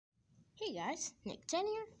Hey guys, Nick 10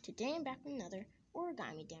 here. Today I'm back with another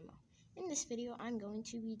origami demo. In this video, I'm going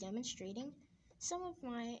to be demonstrating some of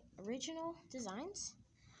my original designs.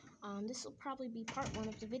 This will probably be part 1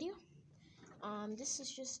 of the video. This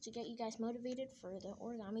is just to get you guys motivated for the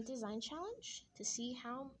origami design challenge, to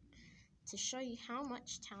show you how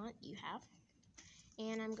much talent you have.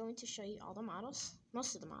 And I'm going to show you all the models,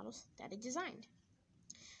 most of the models that I designed.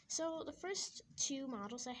 So the first 2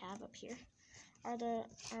 models I have up here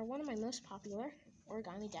are one of my most popular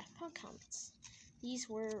origami Daft Punk helmets. These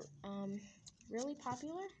were really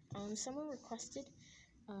popular. Someone requested,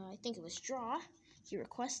 I think it was Draw, he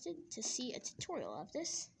requested to see a tutorial of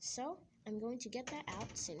this, so I'm going to get that out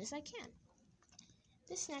as soon as I can.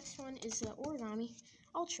 This next one is the Origami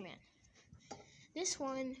Ultraman. This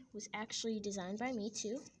one was actually designed by me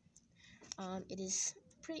too. It is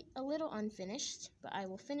a little unfinished, but I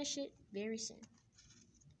will finish it very soon.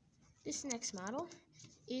 This next model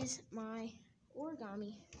is my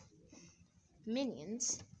origami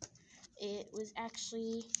minions. It was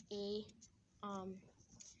actually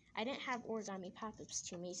I didn't have origami pop-ups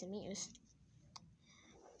to Maze and Muse,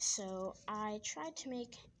 so I tried to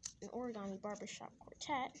make an origami barbershop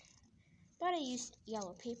quartet, but I used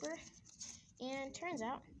yellow paper, and turns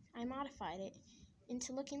out I modified it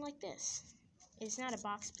into looking like this. It's not a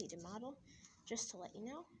box-pleated model, just to let you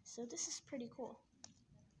know, so this is pretty cool.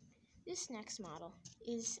 This next model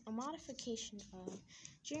is a modification of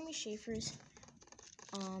Jeremy Schaefer's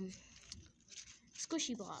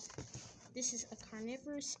squishy blob. This is a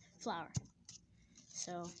carnivorous flower.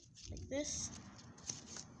 So, like this,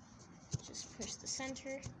 just push the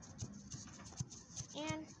center,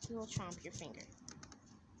 and you will chomp your finger.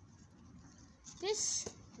 This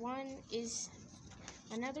one is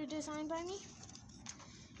another design by me.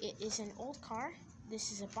 It is an old car.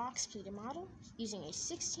 This is a box pleated model using a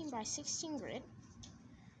 16 by 16 grid.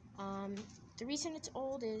 The reason it's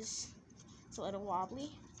old is it's a little wobbly,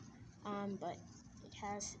 but it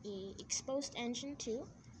has a exposed engine too.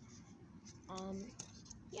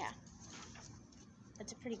 Yeah,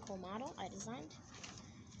 that's a pretty cool model I designed.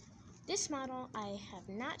 This model I have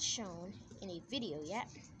not shown in a video yet,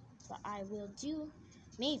 but I will do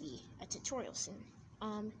maybe a tutorial soon.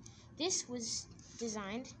 This was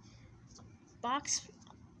designed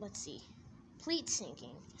pleat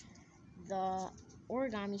sinking the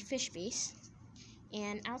origami fish base,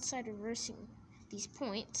 and outside reversing these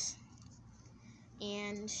points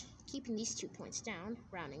and keeping these 2 points down,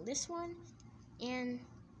 rounding this one and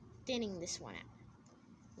thinning this one out.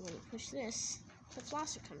 And when you push this, the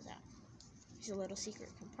flosser comes out. There's a little secret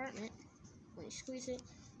compartment. When you squeeze it,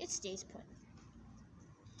 it stays put.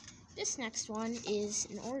 This next one is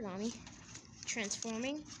an origami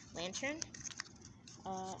transforming lantern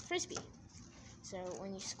frisbee. So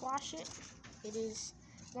when you squash it, it is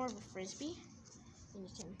more of a frisbee, and you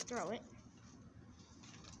can throw it.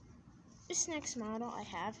 This next model I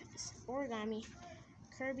have is Origami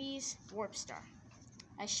Kirby's Warp Star.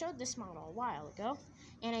 I showed this model a while ago,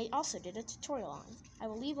 and I also did a tutorial on it. I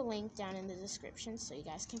will leave a link down in the description so you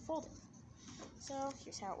guys can fold it. So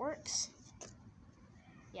here's how it works.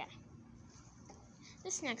 Yeah.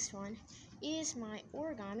 This next one is my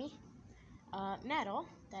origami medal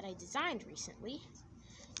that I designed recently.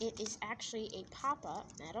 It is actually a pop-up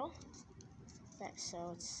medal,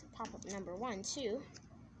 so it's pop-up number 1 too.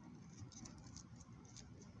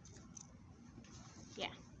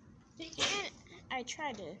 Yeah, and I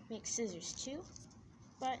tried to make scissors too,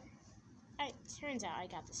 but it turns out I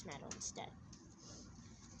got this medal instead.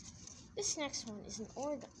 This next one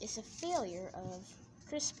is a failure of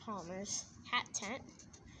Chris Palmer's hat tent.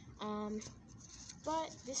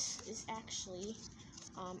 But this is actually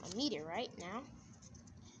a meteorite now,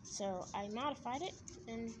 so I modified it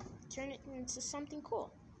and turned it into something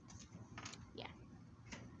cool. Yeah.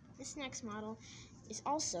 This next model is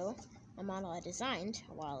also a model I designed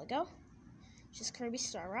a while ago, which is Kirby's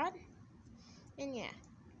Star Rod. And yeah,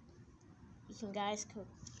 you guys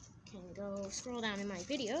can go scroll down in my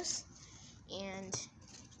videos and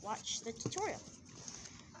watch the tutorial.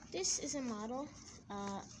 This is a model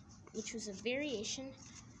which was a variation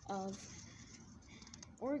of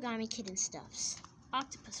Origami Kitten Stuff's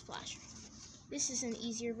Octopus Flasher. This is an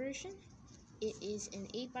easier version. It is an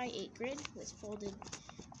 8x8 grid with folded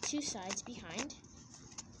 2 sides behind.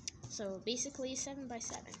 So basically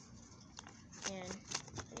 7x7. And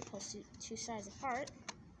when you pull 2 sides apart,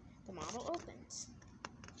 the model opens.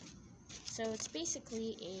 So it's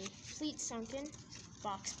basically a pleat sunken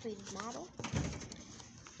box pleated model.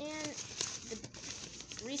 And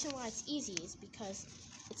the reason why it's easy is because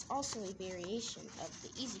it's also a variation of the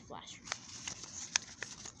Easy Flasher.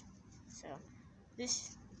 So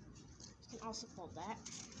this You can also fold that.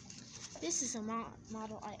 This is a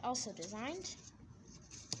model I also designed.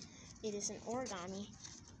 It is an origami,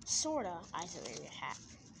 sorta isolated hat,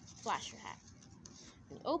 flasher hat.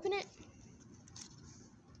 When you open it,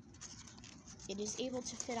 it is able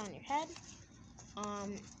to fit on your head.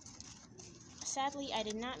 Sadly, I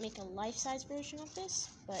did not make a life-size version of this,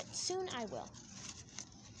 but soon I will.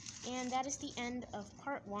 And that is the end of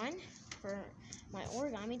part 1 for my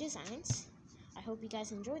origami designs. I hope you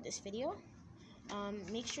guys enjoyed this video.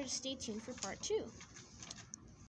 Make sure to stay tuned for part 2.